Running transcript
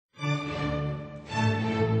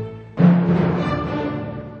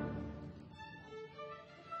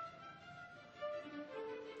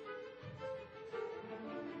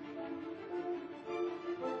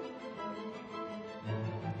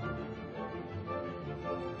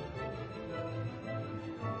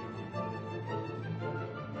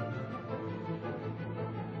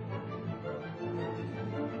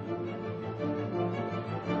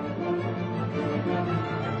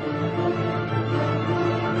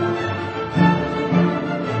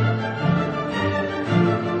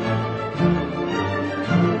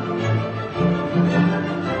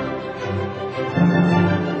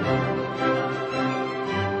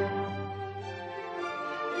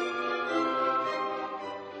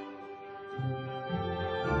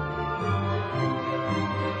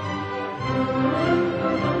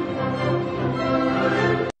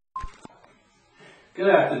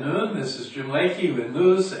This is Jim Lakey with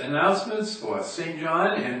news announcements for St.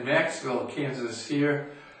 John and Maxville, Kansas here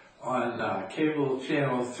on cable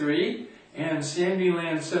channel 3 and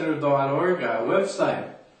sandylandcenter.org, our website.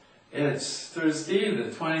 It's Thursday, the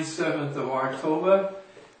 27th of October.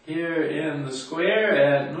 Here in the square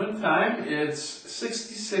at noontime, it's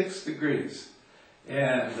 66 degrees.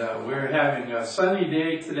 And we're having a sunny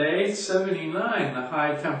day today, 79 the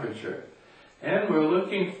high temperature. And we're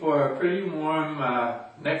looking for a pretty warm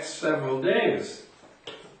next several days.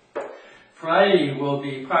 Friday will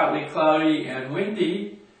be partly cloudy and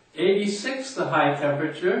windy, 86 the high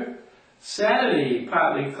temperature. Saturday,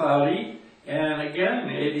 partly cloudy, and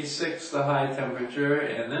again 86 the high temperature.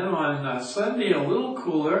 And then on Sunday, a little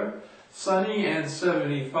cooler, sunny and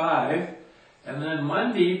 75. And then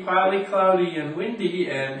Monday, partly cloudy and windy,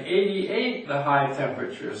 and 88 the high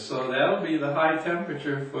temperature. So that'll be the high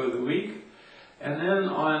temperature for the week. And then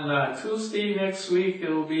on Tuesday next week,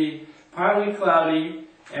 it'll be partly cloudy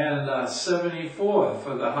and 74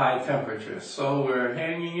 for the high temperature. So we're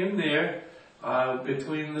hanging in there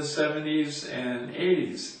between the 70s and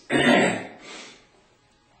 80s.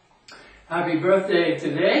 Happy birthday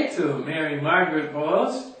today to Mary Margaret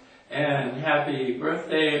Bowles, and happy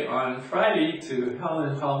birthday on Friday to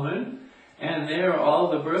Helen Hellman. And they're all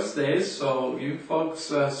the birthdays, so you folks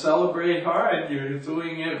celebrate hard. You're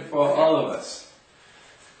doing it for all of us.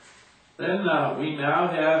 Then we now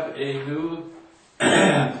have a new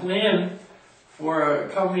plan for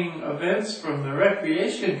coming events from the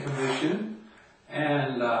Recreation Commission.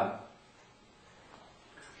 And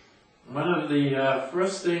one of the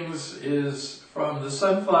first things is from the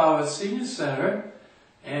Sunflower Senior Center.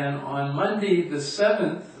 And on Monday, the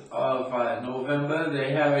 7th of November,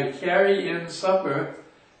 they have a carry-in supper,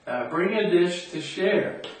 bring a dish to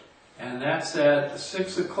share. And that's at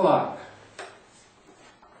 6 o'clock.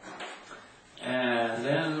 And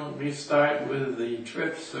then we start with the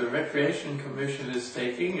trips the Recreation Commission is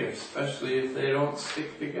taking, especially if they don't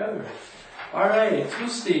stick together. All right,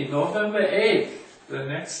 Tuesday, November 8th, the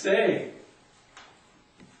next day.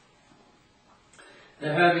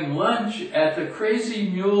 They're having lunch at the Crazy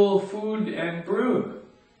Mule Food and Brew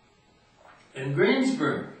in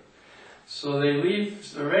Greensburg. So they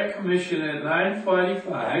leave the Rec Commission at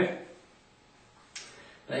 9:45.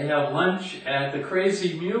 They have lunch at the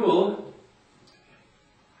Crazy Mule.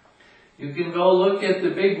 You can go look at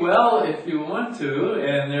the Big Well if you want to,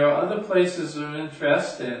 and there are other places of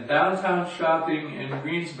interest, and downtown shopping in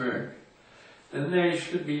Greensburg. Then they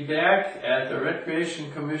should be back at the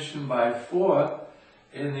Recreation Commission by 4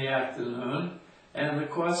 in the afternoon, and the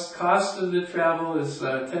cost of the travel is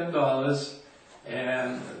 $10,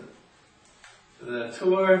 and the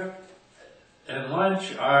tour and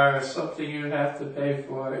lunch are something you have to pay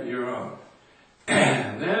for your own.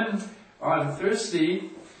 Then on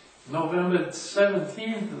Thursday, November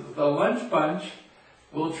 17th, the Lunch Bunch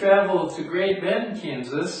will travel to Great Bend,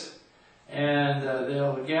 Kansas, and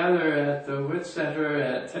they'll gather at the Witt Center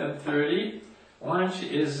at 10:30. Lunch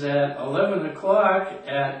is at 11 o'clock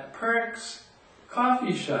at Perks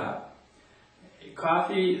Coffee Shop.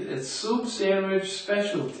 Coffee, it's soup sandwich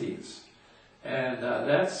specialties. And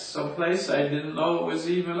that's someplace I didn't know was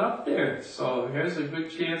even up there. So here's a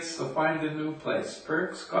good chance to find a new place,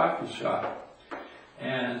 Perks Coffee Shop.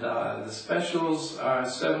 And the specials are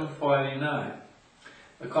 $7.49.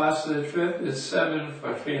 The cost of the trip is $7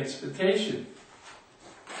 for transportation.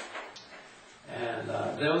 And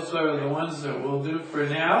those are the ones that we'll do for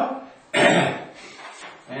now.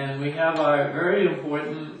 And we have our very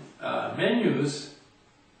important menus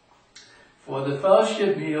for the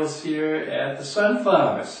fellowship meals here at the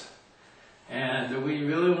Sunflowers. And we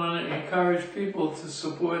really want to encourage people to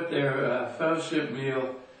support their fellowship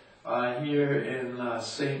meal here in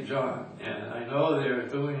St. John. And I know they're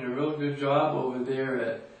doing a real good job over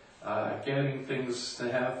there at getting things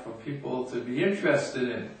to have for people to be interested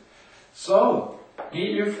in. So,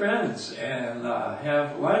 meet your friends and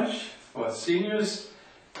have lunch for seniors,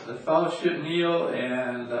 the fellowship meal,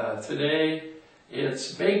 and today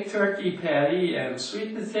it's baked turkey patty and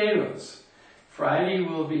sweet potatoes. Friday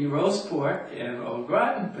will be roast pork and au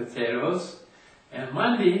gratin potatoes, and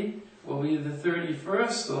Monday will be the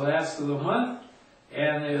 31st, the last of the month,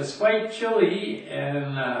 and there's white chili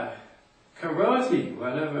and carote,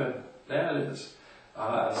 whatever that is.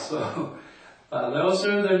 Those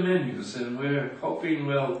are the menus, and we're hoping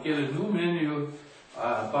we'll get a new menu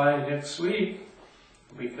by next week,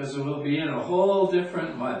 because it will be in a whole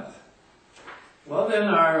different month. Well, then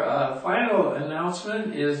our final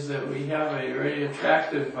announcement is that we have a very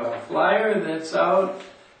attractive flyer that's out,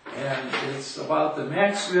 and it's about the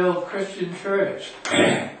Maxville Christian Church.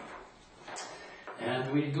 And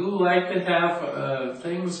And we do like to have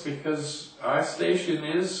things because our station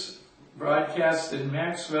is broadcast in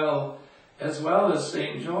Maxwell as well as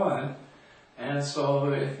St. John. And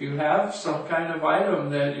so if you have some kind of item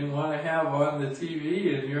that you want to have on the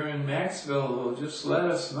TV and you're in Maxville, well, just let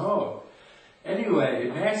us know.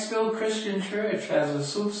 Anyway, Maxville Christian Church has a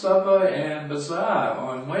soup supper and bazaar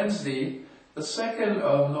on Wednesday, the 2nd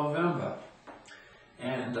of November.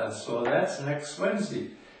 And so that's next Wednesday.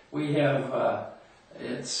 We have,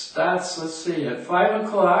 it starts, let's see, at 5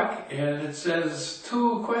 o'clock, and it says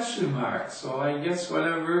 2 question marks. So I guess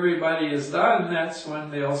whenever everybody is done, that's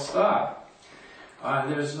when they'll stop.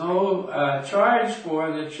 There's no charge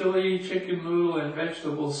for the chili, chicken noodle, and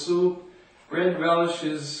vegetable soup, bread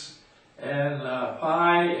relishes, and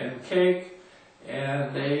pie and cake,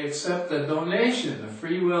 and they accept a donation, a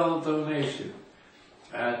free will donation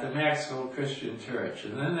at the Maxwell Christian Church.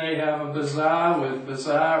 And then they have a bazaar with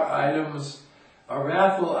bazaar items, a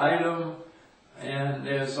raffle item, and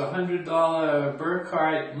there's a $100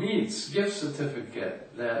 Burkhart Meats gift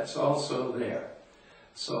certificate that's also there.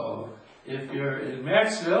 So if you're in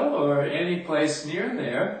Maxville or any place near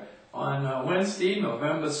there, on Wednesday,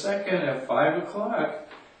 November 2nd at 5 o'clock,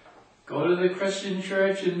 go to the Christian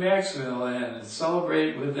Church in Maxville and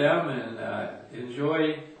celebrate with them and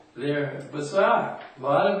enjoy their bazaar. A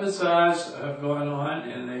lot of bazaars have gone on,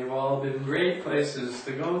 and they've all been great places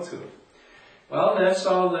to go to. Well, that's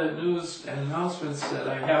all the news and announcements that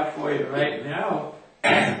I have for you right now.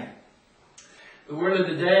 The word of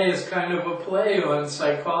the day is kind of a play on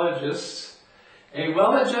psychologists. A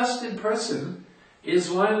well-adjusted person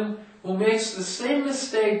is one who makes the same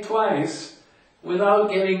mistake twice without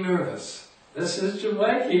getting nervous. This is Jim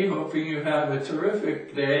Lakey, hoping you have a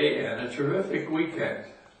terrific day and a terrific weekend.